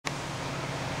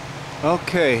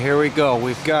Okay, here we go.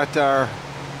 We've got our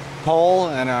pole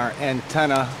and our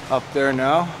antenna up there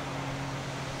now.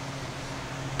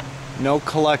 No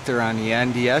collector on the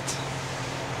end yet.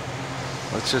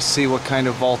 Let's just see what kind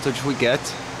of voltage we get.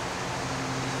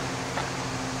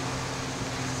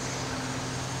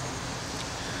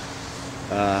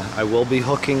 I will be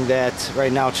hooking that,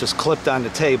 right now it's just clipped on the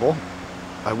table.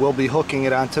 I will be hooking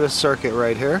it onto the circuit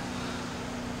right here.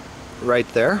 Right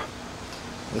there.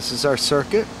 This is our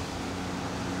circuit.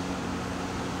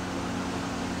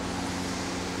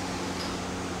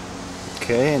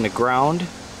 Okay, and the ground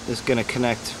is going to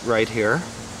connect right here.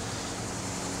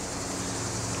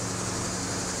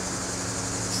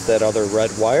 It's that other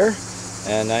red wire.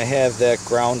 And I have that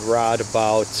ground rod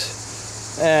about,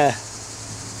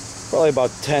 probably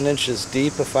about 10 inches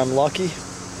deep if I'm lucky.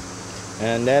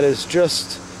 And that is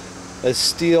just a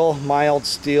steel, mild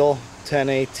steel,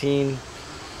 1018.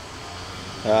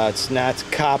 It's not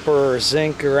copper or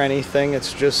zinc or anything,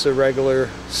 it's just a regular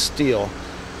steel.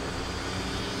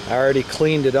 I already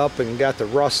cleaned it up and got the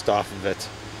rust off of it.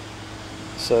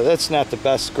 So that's not the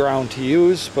best ground to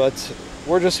use, but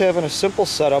we're just having a simple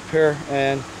setup here,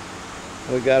 and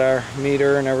we got our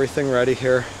meter and everything ready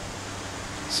here.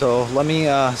 So let me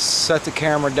set the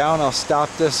camera down, I'll stop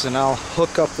this and I'll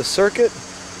hook up the circuit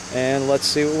and let's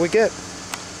see what we get.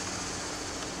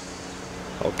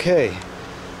 Okay,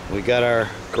 we got our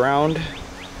ground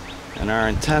and our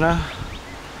antenna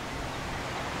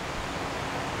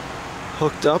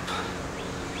hooked up.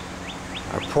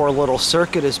 Our poor little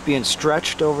circuit is being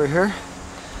stretched over here.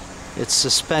 It's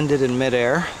suspended in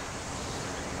midair.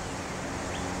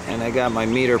 And I got my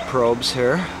meter probes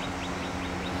here.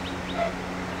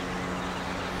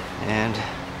 And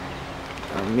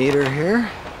our meter here.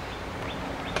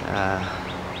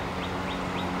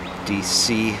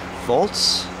 DC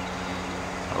volts.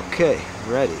 Okay,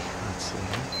 ready. Let's see.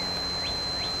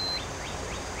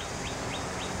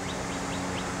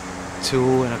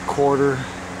 2¼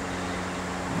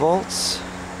 volts.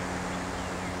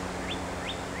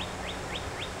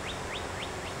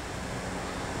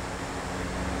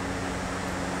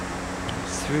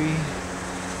 3.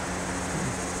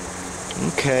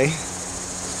 Okay.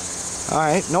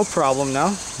 Alright, no problem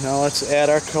now. Now let's add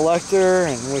our collector,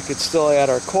 and we could still add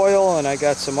our coil, and I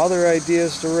got some other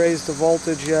ideas to raise the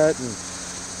voltage yet. And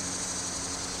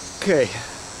okay,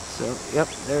 so yep,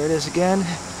 there it is again.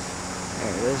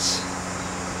 There it is.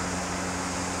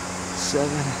 7.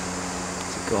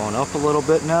 It's going up a little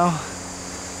bit now.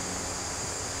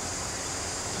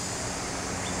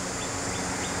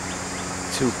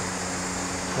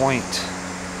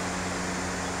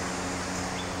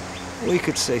 We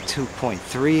could say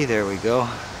 2.3, there we go.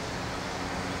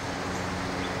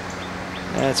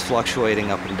 That's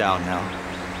fluctuating up and down now.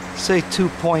 Say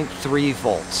 2.3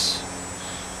 volts.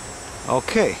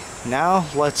 Okay, now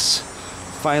let's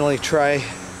finally try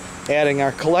adding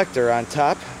our collector on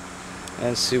top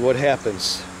and see what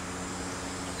happens.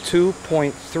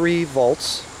 2.3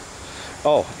 volts.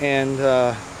 Oh, and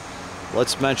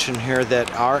let's mention here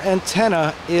that our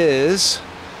antenna is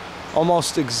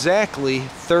almost exactly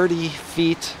 30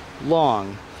 feet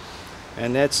long,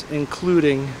 and that's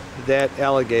including that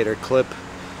alligator clip.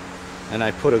 And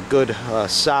I put a good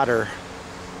solder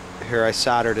here. I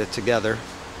soldered it together,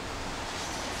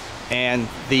 and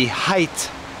the height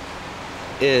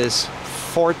is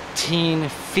 14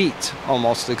 feet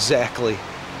almost exactly.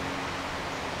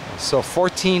 So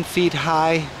 14 feet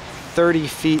high, 30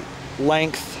 feet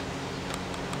length.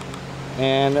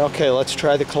 And okay, let's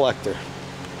try the collector.